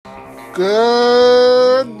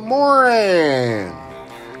Good morning.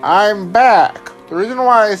 I'm back. The reason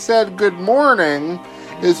why I said good morning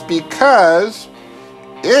is because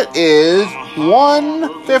it is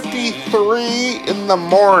 1:53 in the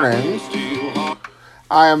morning.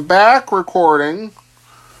 I am back recording,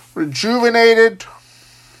 rejuvenated,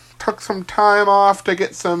 took some time off to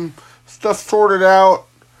get some stuff sorted out,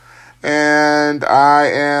 and I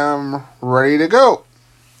am ready to go.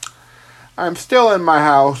 I'm still in my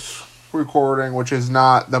house recording, which is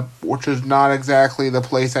not exactly the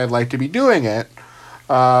place I'd like to be doing it.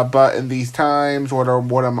 But in these times, what are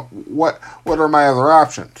my other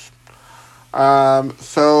options?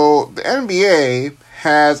 So the NBA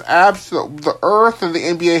has the earth and the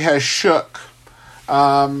NBA has shook.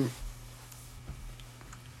 As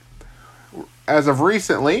of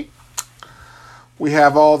recently, we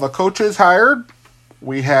have all the coaches hired.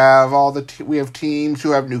 We have we have teams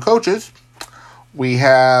who have new coaches. We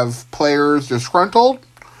have players disgruntled.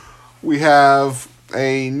 We have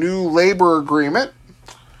a new labor agreement,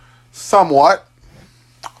 somewhat.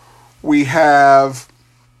 We have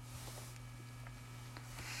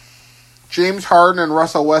James Harden and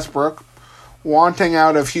Russell Westbrook wanting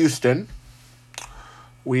out of Houston.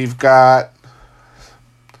 We've got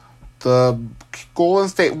the Golden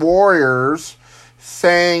State Warriors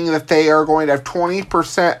saying that they are going to have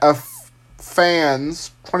 20% of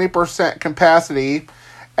fans, 20% capacity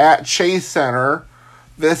at Chase Center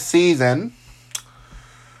this season.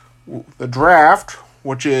 The draft,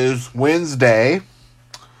 which is Wednesday.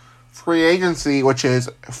 Free agency, which is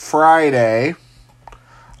Friday.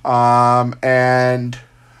 And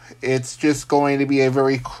it's just going to be a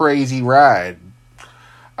very crazy ride.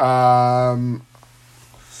 So,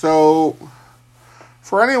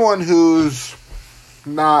 for anyone who's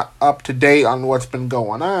not up to date on what's been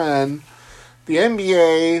going on, the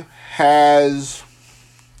NBA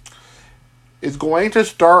is going to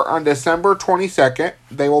start on December 22nd.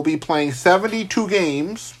 They will be playing 72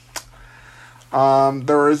 games.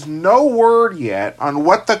 There is no word yet on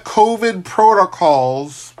what the COVID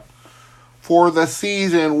protocols for the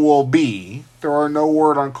season will be. There are no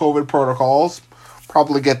word on COVID protocols.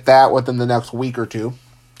 Probably get that within the next week or two.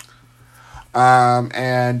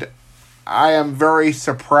 And I am very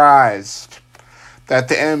surprised that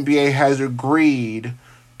the NBA has agreed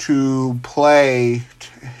to play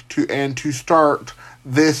to start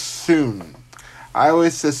this soon. I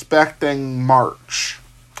was suspecting March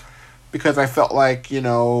because I felt like,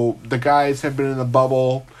 the guys have been in the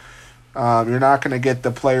bubble. You're not going to get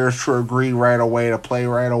the players to agree right away to play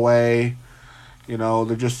right away.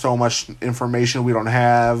 There's just so much information we don't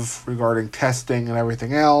have regarding testing and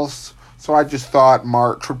everything else. So I just thought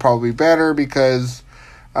March would probably be better because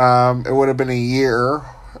it would have been a year.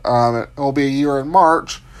 It'll be a year in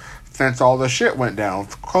March since all the shit went down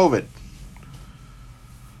for COVID.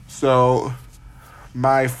 So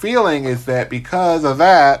my feeling is that because of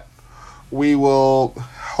that, we will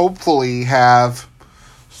hopefully have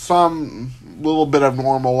some little bit of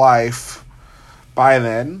normal life by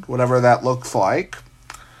then, whatever that looks like.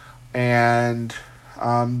 And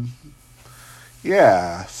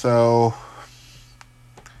so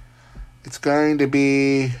it's going to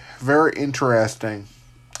be very interesting.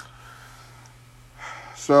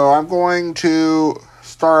 So I'm going to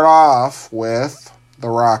start off with the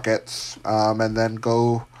Rockets, and then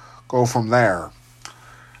go from there.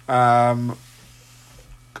 A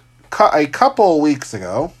couple weeks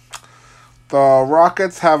ago, the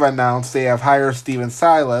Rockets have announced they have hired Stephen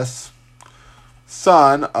Silas,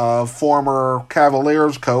 son of former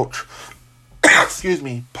Cavaliers coach,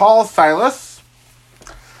 Paul Silas,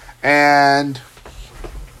 and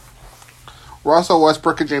Russell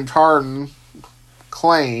Westbrook and James Harden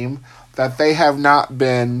claim that they have not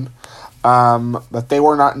been, that they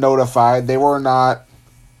were not notified, they were not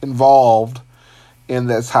involved in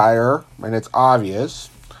this hire, and it's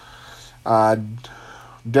obvious.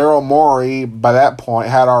 Daryl Morey, by that point,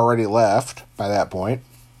 had already left by that point.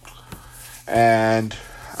 And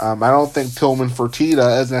I don't think Tillman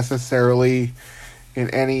Fertitta is necessarily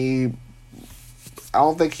I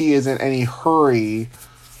don't think he is in any hurry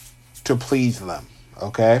to please them,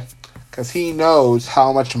 okay? Because he knows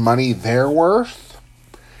how much money they're worth,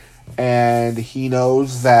 and he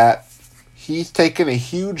knows that he's taken a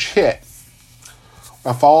huge hit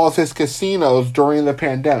of all of his casinos during the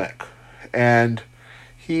pandemic, and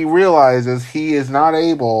he realizes he is not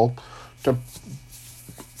able to,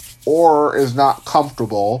 or is not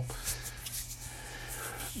comfortable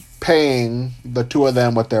paying the two of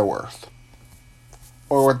them what they're worth,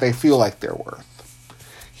 or what they feel like they're worth.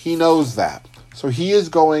 He knows that. So he is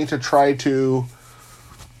going to try to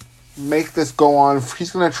make this go on.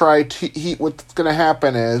 He's going to try to... What's going to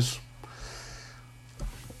happen is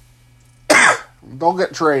they'll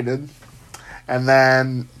get traded, and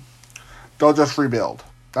then they'll just rebuild.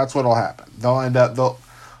 That's what'll happen.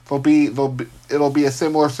 It'll be a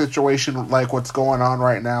similar situation like what's going on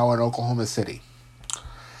right now in Oklahoma City.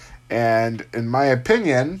 And in my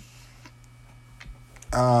opinion,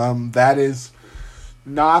 that is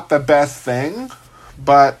not the best thing.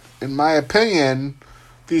 But in my opinion,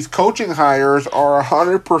 these coaching hires are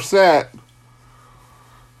 100%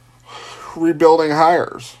 rebuilding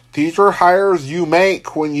hires. These are hires you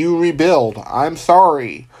make when you rebuild. I'm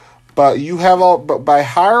sorry, but by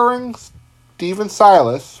hiring Stephen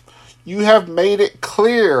Silas, you have made it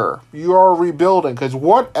clear you are rebuilding. Because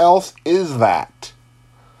what else is that?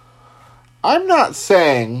 I'm not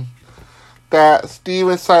saying that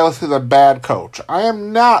Stephen Silas is a bad coach. I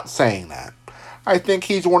am not saying that. I think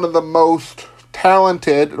he's one of the most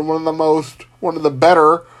talented and one of the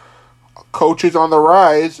better coaches on the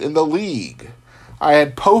rise in the league. I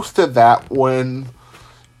had posted that when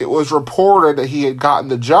it was reported that he had gotten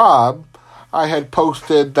the job. I had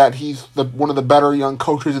posted that he's one of the better young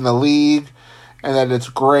coaches in the league, and that it's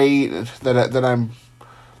great, that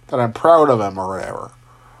I'm proud of him or whatever.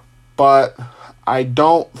 But I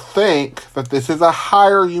don't think that this is a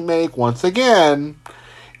hire you make once again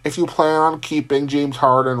if you plan on keeping James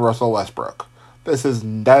Harden and Russell Westbrook. That is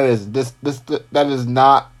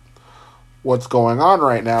not what's going on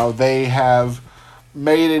right now. They have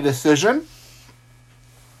made a decision,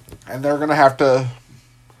 and they're gonna have to.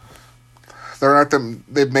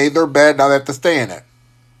 They've made their bed, now they have to stay in it.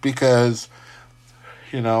 Because,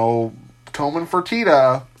 Tillman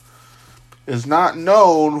Fertitta is not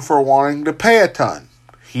known for wanting to pay a ton.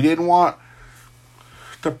 He didn't want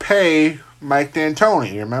to pay Mike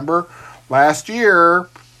D'Antoni. Remember? Last year,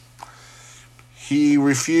 he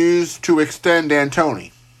refused to extend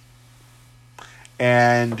D'Antoni.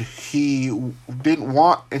 And he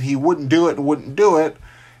wouldn't do it.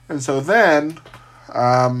 And so then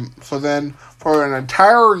for an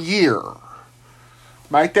entire year,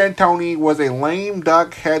 Mike D'Antoni was a lame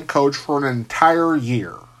duck head coach for an entire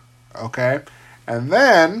year. Okay? And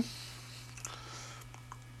then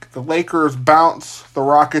the Lakers bounce the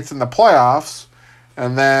Rockets in the playoffs,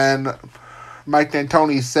 and then Mike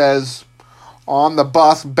D'Antoni says on the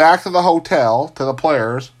bus back to the hotel to the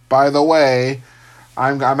players, by the way,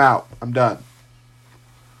 I'm out. I'm done.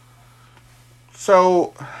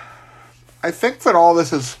 So I think that all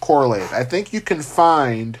this is correlated. I think you can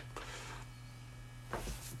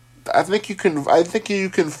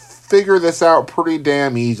figure this out pretty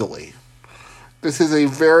damn easily. This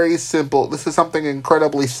is something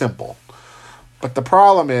incredibly simple. But the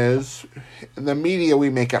problem is, in the media, we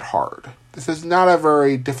make it hard. This is not a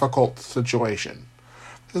very difficult situation.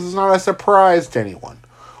 This is not a surprise to anyone.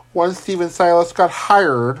 Once Stephen Silas got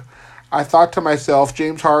hired, I thought to myself,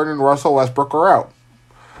 James Harden and Russell Westbrook are out.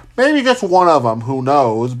 Maybe just one of them, who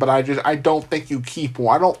knows, but I don't think you keep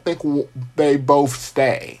one. I don't think they both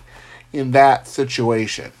stay in that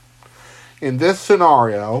situation. In this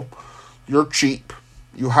scenario, you're cheap.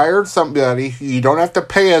 You hired somebody you don't have to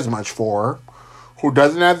pay as much for, who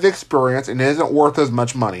doesn't have the experience and isn't worth as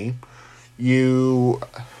much money. You're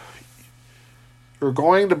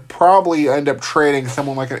going to probably end up trading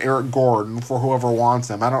someone like an Eric Gordon for whoever wants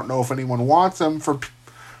him. I don't know if anyone wants him for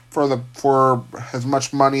as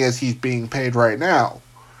much money as he's being paid right now.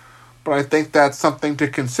 But I think that's something to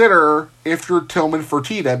consider if you're Tillman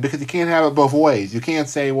Fertitta, because you can't have it both ways. You can't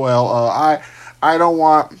say, well, I don't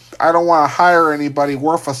want to hire anybody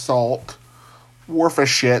worth a salt, worth a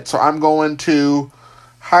shit, so I'm going to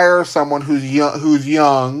hire someone who's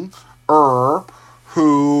younger,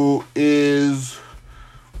 who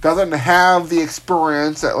doesn't have the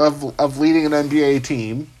experience of leading an NBA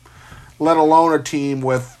team, let alone a team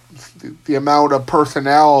with the amount of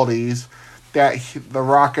personalities that the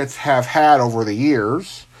Rockets have had over the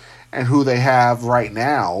years and who they have right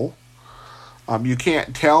now. You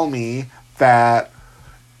can't tell me that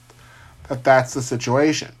that's the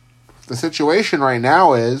situation. The situation right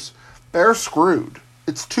now is they're screwed.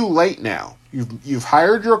 It's too late now. You've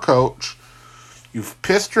hired your coach. You've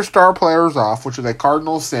pissed your star players off, which is a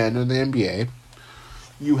cardinal sin in the NBA.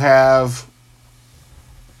 You have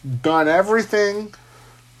done everything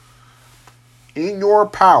in your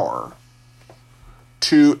power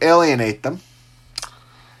to alienate them.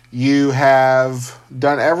 You have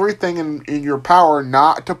done everything in your power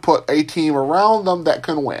not to put a team around them that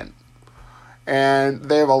can win. And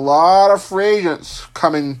they have a lot of free agents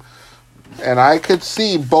coming, and I could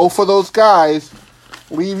see both of those guys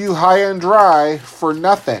leave you high and dry for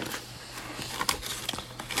nothing.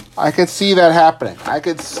 I could see that happening. I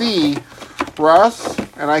could see Russ,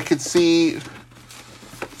 and I could see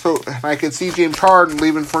James Harden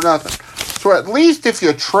leaving for nothing. So at least if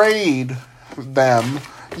you trade them,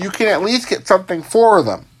 you can at least get something for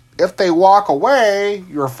them. If they walk away,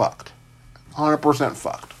 you're fucked. 100%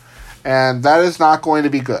 fucked. And that is not going to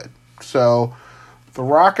be good. So the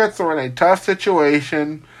Rockets are in a tough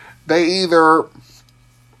situation. They either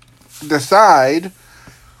decide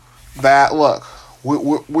that, look,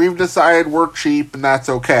 we've decided we're cheap and that's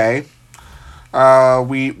okay.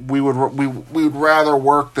 We would rather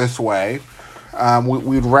work this way.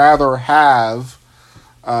 We'd rather have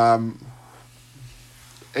a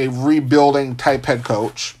rebuilding type head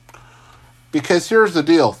coach. Because here's the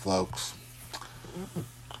deal, folks.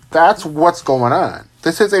 That's what's going on.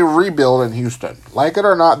 This is a rebuild in Houston. Like it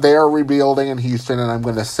or not, they are rebuilding in Houston, and I'm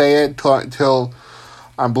going to say it until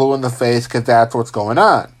I'm blue in the face because that's what's going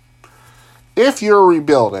on. If you're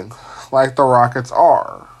rebuilding, like the Rockets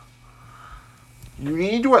are, you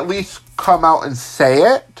need to at least come out and say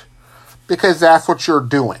it because that's what you're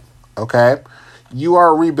doing, okay? You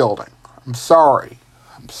are rebuilding. I'm sorry,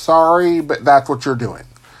 but that's what you're doing.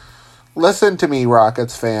 Listen to me,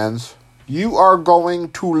 Rockets fans. You are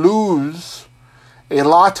going to lose a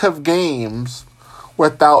lot of games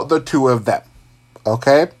without the two of them.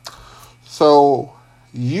 Okay? So,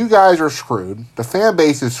 you guys are screwed. The fan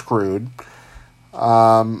base is screwed.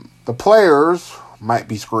 The players might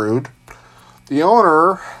be screwed. The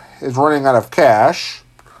owner is running out of cash,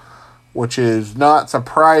 which is not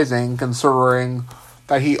surprising considering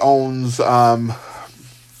that he owns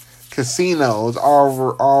casinos all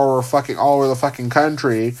over the fucking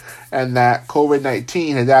country, and that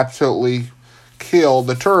COVID-19 has absolutely killed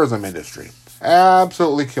the tourism industry.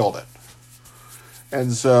 Absolutely killed it.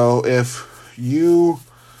 And so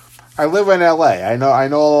I live in LA. I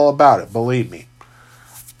know all about it, believe me.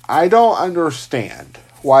 I don't understand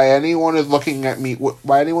why anyone would look at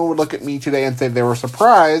me today and say they were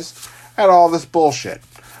surprised at all this bullshit.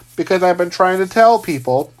 Because I've been trying to tell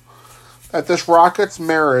people that this Rockets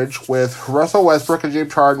marriage with Russell Westbrook and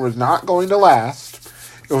James Harden was not going to last.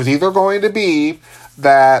 It was either going to be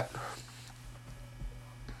that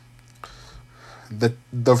that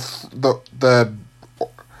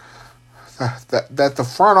the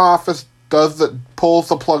front office pulls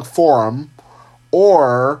the plug for them,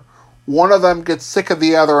 or one of them gets sick of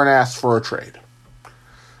the other and asks for a trade.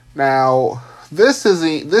 Now, this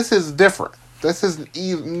is different. This is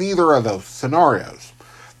neither of those scenarios.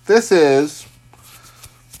 This is,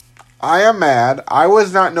 I am mad. I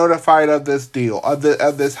was not notified of this deal, of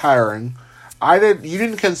this hiring. You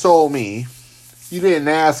didn't console me. You didn't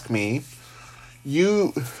ask me.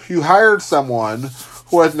 You hired someone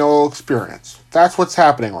who has no experience. That's what's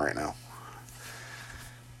happening right now.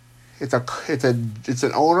 It's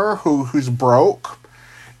an owner who's broke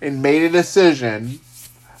and made a decision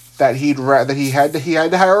that he had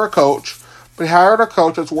to hire a coach, but he hired a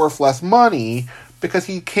coach that's worth less money because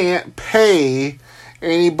he can't pay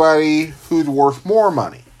anybody who's worth more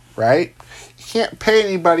money, right? He can't pay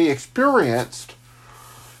anybody experienced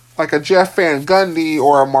like a Jeff Van Gundy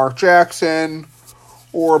or a Mark Jackson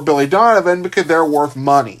or a Billy Donovan because they're worth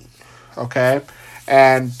money, okay?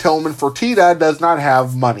 And Tillman Fertitta does not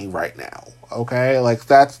have money right now, okay? Like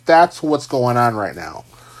that's what's going on right now.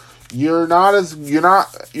 You're not as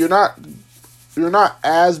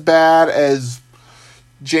bad as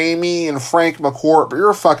Jamie and Frank McCourt, but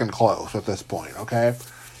you're fucking close at this point, okay?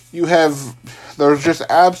 There's just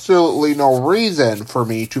absolutely no reason for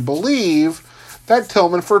me to believe that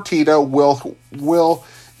Tillman Fertitta will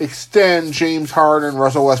extend James Harden and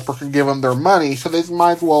Russell Westbrook and give them their money, so they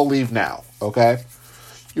might as well leave now, okay?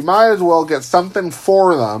 You might as well get something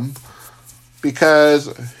for them because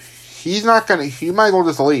he might as well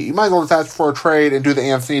just leave. You might as well just ask for a trade and do the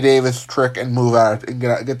Anthony Davis trick and move out and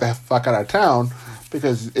get the fuck out of town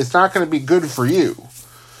because it's not going to be good for you.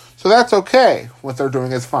 So that's okay. What they're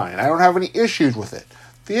doing is fine. I don't have any issues with it.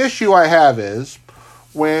 The issue I have is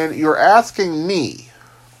when you're asking me,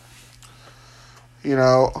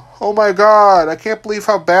 oh my God, I can't believe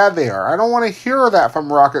how bad they are. I don't want to hear that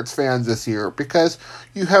from Rockets fans this year because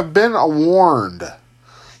you have been warned.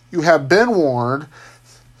 You have been warned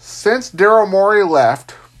since Daryl Morey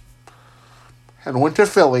left and went to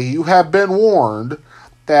Philly. You have been warned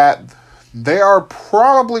that they are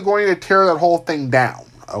probably going to tear that whole thing down,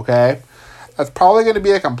 okay? That's probably going to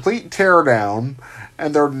be a complete teardown,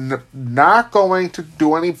 and they're not going to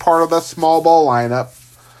do any part of the small ball lineup.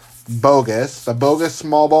 The bogus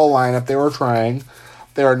small ball lineup they were trying.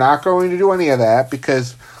 They are not going to do any of that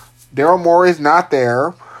because Daryl Morey's not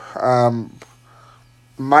there.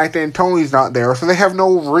 Mike D'Antoni's not there, so they have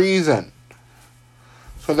no reason.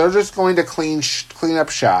 So they're just going to clean up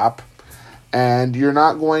shop, and you're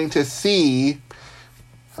not going to see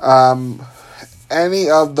any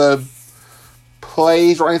of the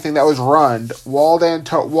plays or anything that was run.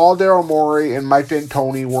 Daryl Morey and Mike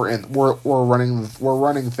D'Antoni were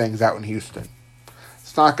running things out in Houston.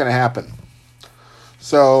 It's not going to happen.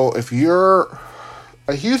 So if you're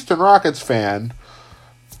a Houston Rockets fan,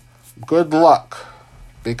 good luck,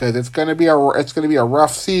 because it's going to be a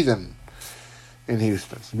rough season in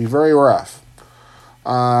Houston. It's going to be very rough.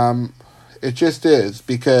 It just is,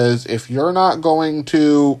 because if you're not going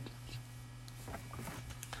to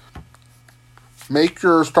make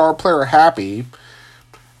your star player happy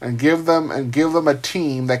and give them a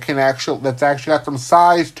team that's actually got some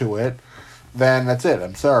size to it, then that's it.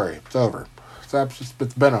 I'm sorry, it's over.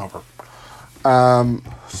 It's been over.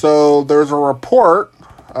 So there's a report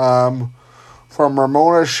from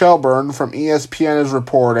Ramona Shelburne from ESPN is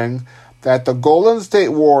reporting that the Golden State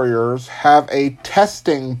Warriors have a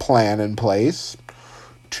testing plan in place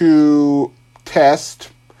to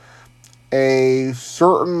test a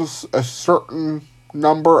certain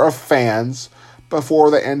number of fans before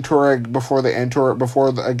they enter a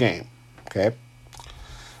game. Okay.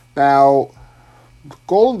 Now,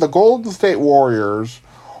 the Golden State Warriors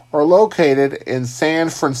are located in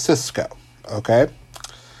San Francisco. Okay.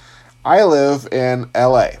 I live in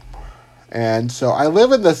LA, and so I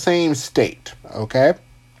live in the same state. Okay.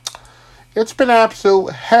 It's been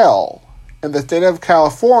absolute hell in the state of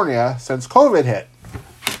California since COVID hit.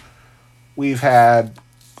 We've had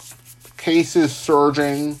cases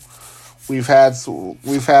surging. We've had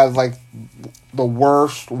like the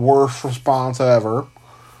worst response ever.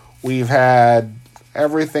 We've had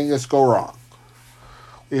everything just go wrong.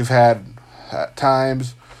 We've had at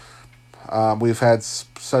times we've had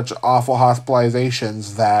such awful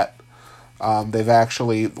hospitalizations that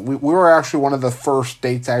we were actually one of the first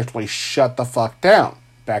states to actually shut the fuck down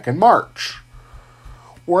back in March.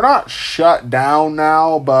 We're not shut down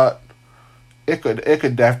now, but it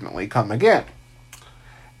could definitely come again.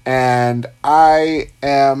 And I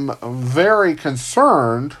am very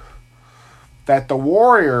concerned that the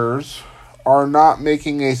Warriors are not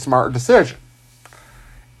making a smart decision.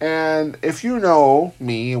 And if you know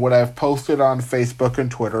me, what I've posted on Facebook and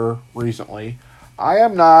Twitter recently, I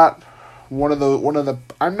am not I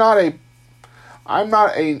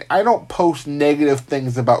don't post negative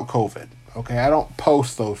things about COVID. Okay, I don't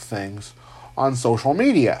post those things on social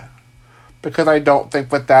media because I don't think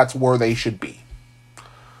that that's where they should be.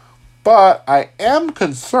 But I am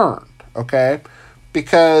concerned, okay,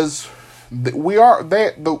 because the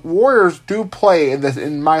Warriors do play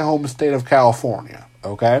in my home state of California,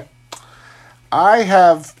 okay? I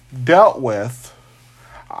have been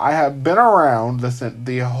around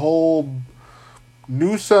the whole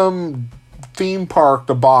Newsom theme park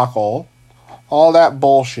debacle, all that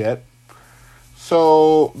bullshit.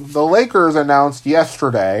 So the Lakers announced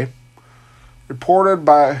yesterday, reported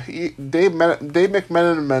by Dave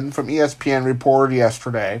McMenamin from ESPN, reported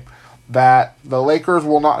yesterday that the Lakers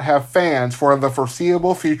will not have fans for the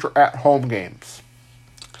foreseeable future at home games.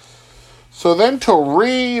 So then to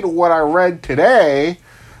read what I read today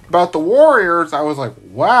about the Warriors, I was like,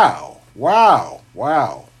 wow,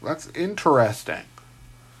 that's interesting.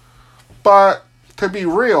 But to be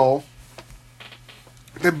real,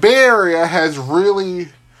 the Bay Area has really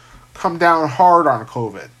come down hard on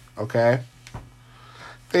COVID, okay?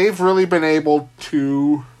 They've really been able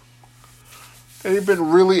to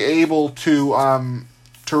really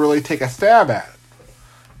take a stab at it.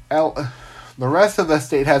 The rest of the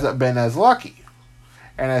state hasn't been as lucky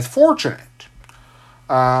and as fortunate.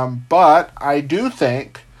 But I do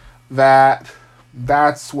think that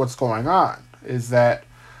that's what's going on, is that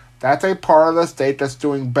that's a part of the state that's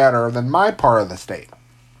doing better than my part of the state,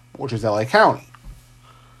 which is LA County.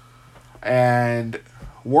 And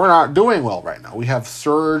we're not doing well right now. We have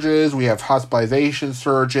surges, we have hospitalization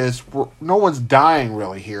surges. No one's dying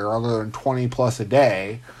really here, other than 20 plus a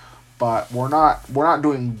day. But we're not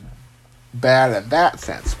doing bad in that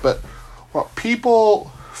sense. But what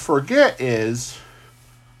people forget is,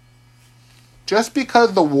 just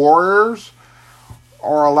because the Warriors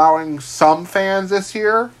are allowing some fans this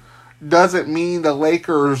year doesn't mean the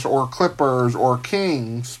Lakers or Clippers or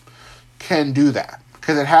Kings can do that.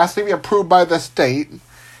 Because it has to be approved by the state.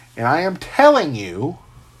 And I am telling you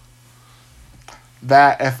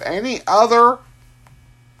that if any other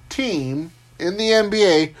team in the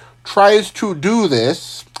NBA tries to do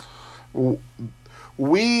this, it'll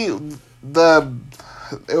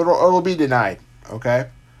be denied, okay?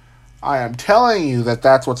 I am telling you that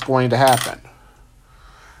that's what's going to happen.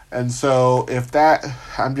 And so you're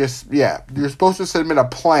supposed to submit a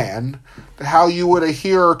plan to how you would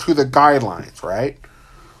adhere to the guidelines, right?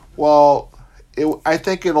 Well, I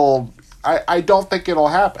don't think it'll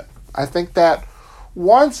happen. I think that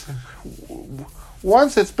once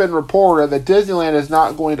it's been reported that Disneyland is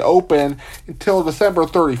not going to open until December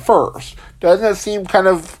 31st, doesn't it seem kind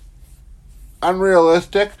of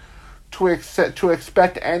unrealistic to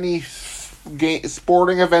expect any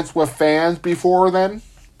sporting events with fans before then?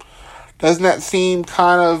 Doesn't that seem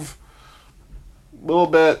kind of a little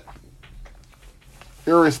bit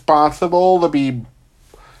irresponsible to be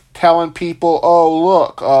telling people, oh,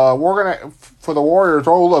 look, for the Warriors,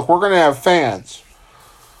 we're going to have fans?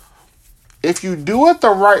 If you do it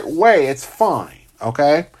the right way, it's fine,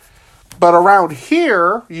 okay? But around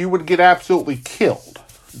here, you would get absolutely killed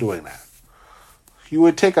doing that. You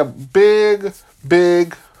would take a big,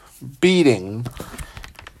 big beating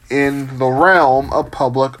in the realm of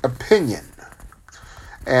public opinion.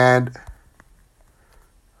 And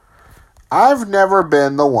I've never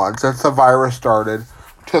been the one, since the virus started,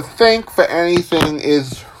 to think that anything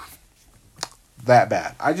is that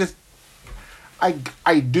bad.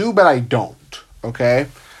 I do, but I don't, okay?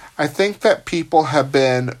 I think that people have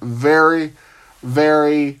been very,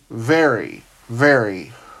 very, very,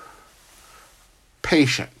 very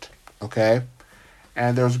patient, okay?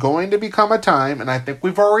 And there's going to become a time, and I think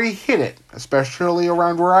we've already hit it, especially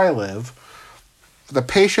around where I live. The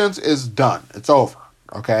patience is done. It's over,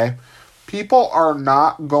 okay? People are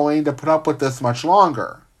not going to put up with this much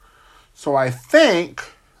longer. So I think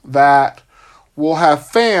that we'll have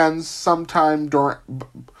fans sometime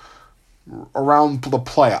around the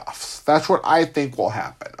playoffs. That's what I think will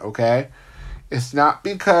happen, okay? It's not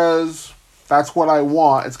because that's what I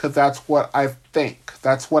want. It's because that's what I think.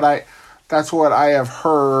 That's what I have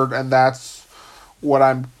heard, and that's what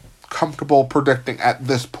I'm comfortable predicting at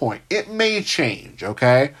this point. It may change,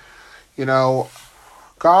 okay?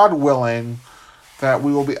 God willing, that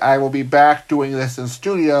I will be back doing this in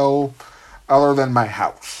studio other than my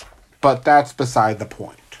house. But that's beside the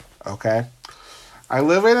point, okay? I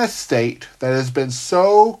live in a state that has been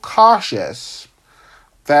so cautious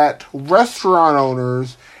that restaurant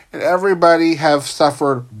owners and everybody have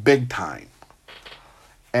suffered big time.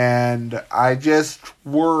 And I just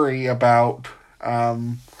worry about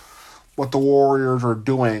what the Warriors are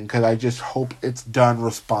doing, because I just hope it's done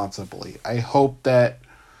responsibly. I hope that,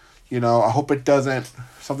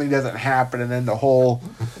 something doesn't happen and then the whole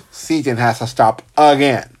season has to stop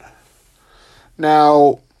again.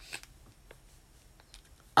 Now,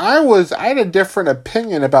 I had a different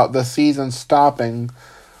opinion about the season stopping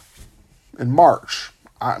in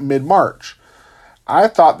mid-March. I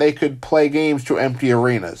thought they could play games to empty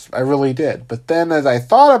arenas. I really did. But then as I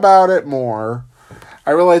thought about it more,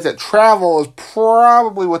 I realized that travel is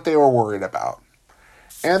probably what they were worried about.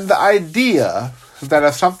 And the idea that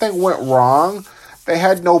if something went wrong, they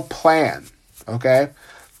had no plan, okay?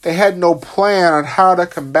 They had no plan on how to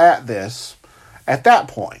combat this at that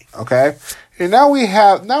point, okay? And now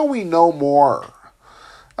we know more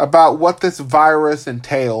about what this virus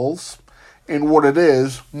entails and what it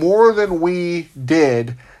is, more than we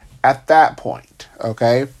did at that point,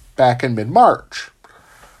 okay? Back in mid-March.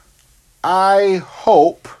 I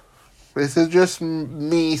hope, this is just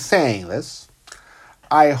me saying this,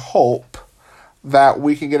 I hope that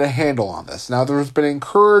we can get a handle on this. Now, there's been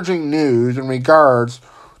encouraging news in regards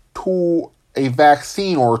to a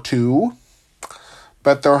vaccine or two,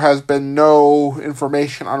 but there has been no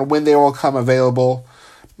information on when they will come available.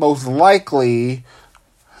 Most likely,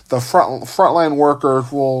 the frontline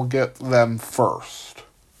workers will get them first,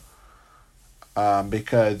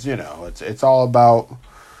 because it's all about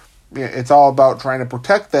trying to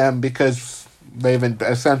protect them, because they've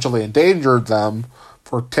essentially endangered them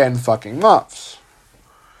for 10 fucking months.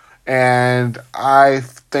 And I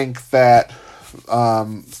think that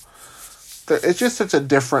it's just such a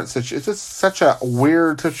different situation. It's just such a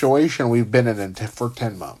weird situation we've been in for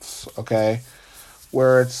 10 months, okay?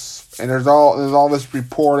 Where there's all this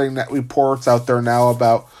reports out there now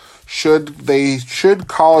about should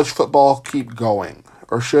college football keep going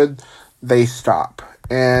or should they stop?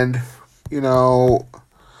 And,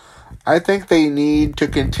 I think they need to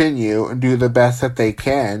continue and do the best that they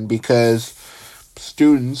can, because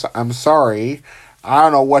students, I'm sorry, I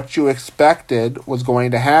don't know what you expected was going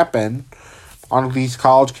to happen on these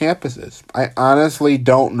college campuses. I honestly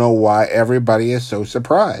don't know why everybody is so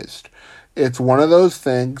surprised. It's one of those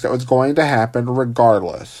things that was going to happen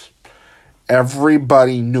regardless.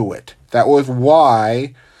 Everybody knew it. That was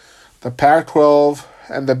why the Pac-12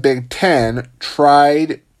 and the Big Ten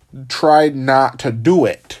tried not to do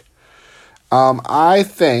it. I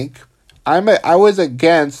think I was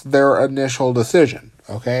against their initial decision.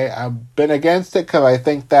 Okay, I've been against it because I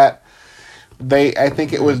think that I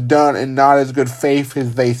think it was done in not as good faith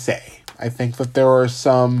as they say. I think that there were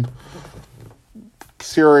some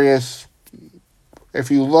serious.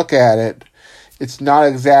 If you look at it, it's not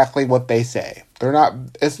exactly what they say.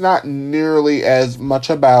 It's not nearly as much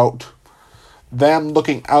about them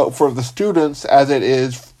looking out for the students as it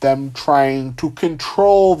is them trying to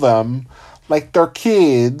control them like they're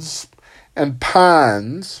kids and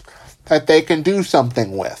pawns that they can do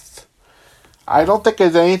something with. I don't think it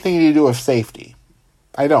has anything to do with safety.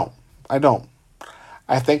 I don't. I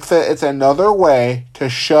think that it's another way to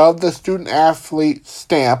shove the student-athlete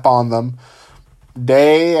stamp on them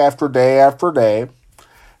day after day after day,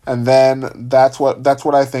 and then that's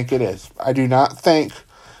what I think it is. I do not think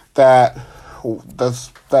that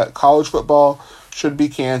that college football should be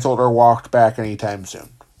canceled or walked back anytime soon.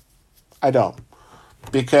 I don't.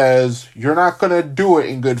 Because you're not going to do it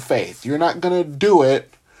in good faith. You're not going to do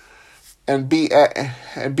it and be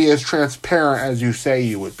as transparent as you say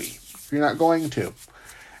you would be. You're not going to.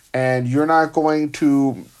 And you're not going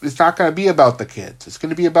to... It's not going to be about the kids. It's going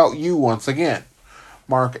to be about you once again.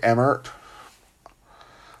 Mark Emmert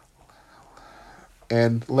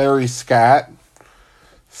and Larry Scott.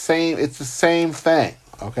 It's the same thing,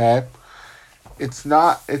 okay? It's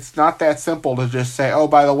not that simple to just say, oh,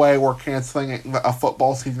 by the way, we're canceling a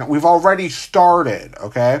football season. We've already started,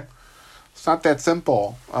 okay? It's not that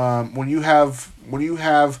simple. When you have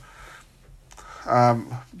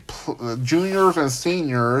juniors and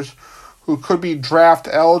seniors who could be draft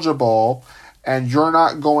eligible, and you're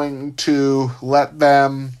not going to let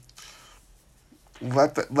them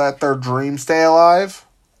let their dream stay alive,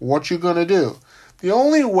 what you gonna do? The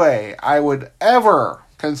only way I would ever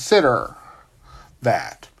consider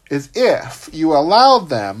that is if you allowed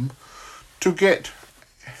them to get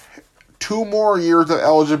 2 more years of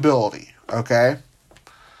eligibility, okay?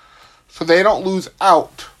 So they don't lose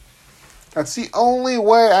out. That's the only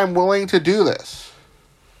way I'm willing to do this.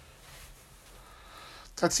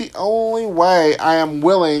 That's the only way I am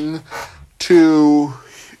willing to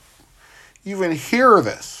even hear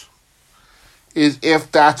this, is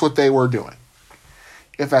if that's what they were doing.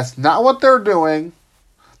 If that's not what they're doing,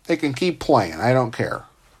 they can keep playing. I don't care.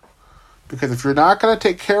 Because if you're not going to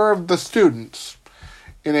take care of the students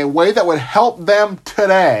in a way that would help them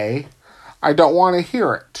today, I don't want to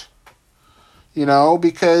hear it. You know,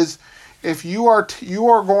 because if you are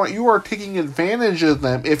taking advantage of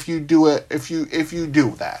them if you do it, if you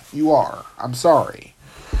do that. You are. I'm sorry.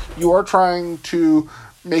 You are trying to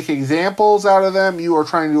make examples out of them. You are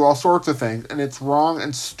trying to do all sorts of things, and it's wrong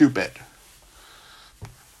and stupid.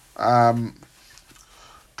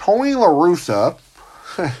 Tony La Russa,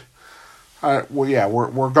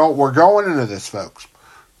 we're going into this, folks.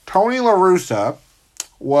 Tony La Russa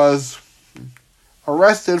was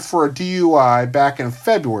arrested for a DUI back in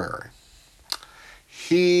February.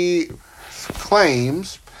 He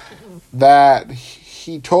claims that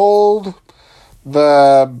he told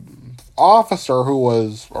the officer who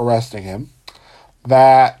was arresting him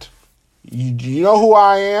that you know who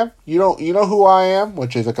I am? You know who I am?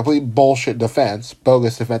 Which is a complete bullshit defense,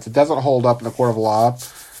 bogus defense. It doesn't hold up in the court of law.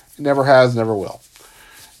 It never has, never will.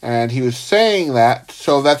 And he was saying that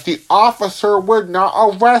so that the officer would not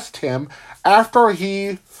arrest him after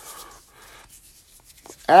he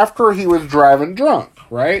was driving drunk,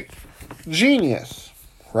 right? Genius,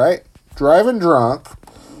 right? Driving drunk,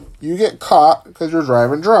 you get caught because you're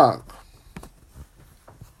driving drunk.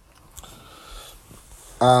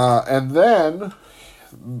 And then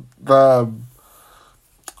the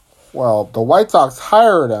White Sox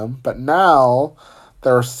hired him, but now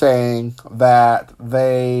they're saying that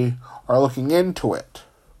they are looking into it.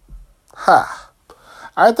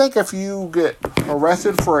 I think if you get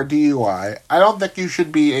arrested for a DUI, I don't think you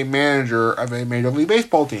should be a manager of a Major League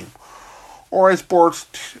Baseball team or a sports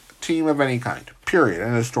team of any kind, period,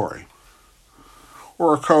 end of story.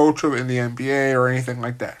 Or a coach in the NBA or anything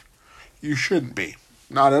like that. You shouldn't be.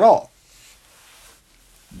 Not at all.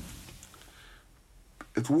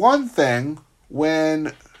 It's one thing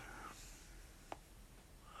when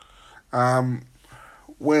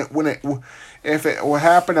what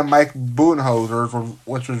happened to Mike Budenholzer,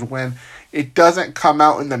 which was when it doesn't come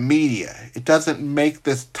out in the media. It doesn't make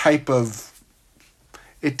this type of...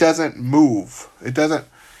 It doesn't move.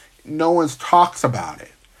 No one talks about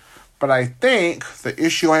it. But I think the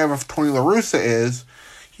issue I have with Tony La Russa is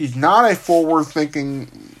he's not a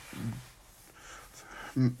forward-thinking...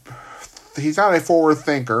 He's not a forward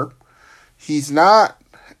thinker. He's not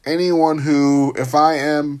anyone who, if I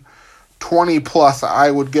am 20 plus I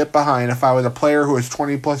would get behind if I was a player who is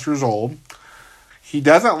 20 plus years old. He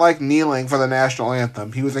doesn't like kneeling for the national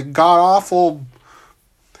anthem. He was god-awful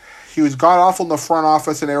in the front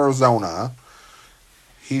office in Arizona.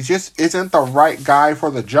 He just isn't the right guy for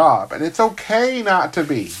the job. And it's okay not to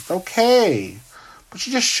be. It's okay. But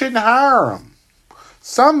you just shouldn't hire him.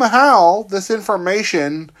 Somehow, this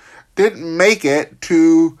information didn't make it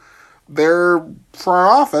to their front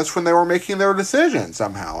office when they were making their decision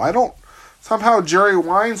somehow. Somehow Jerry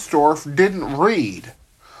Weinsdorf didn't read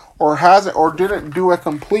or didn't do a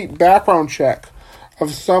complete background check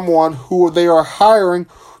of someone who they are hiring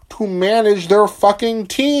to manage their fucking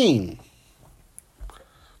team.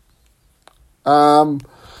 I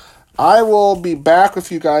will be back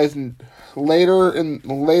with you guys later in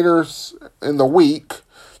the week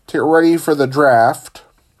to get ready for the draft.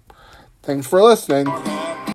 Thanks for listening.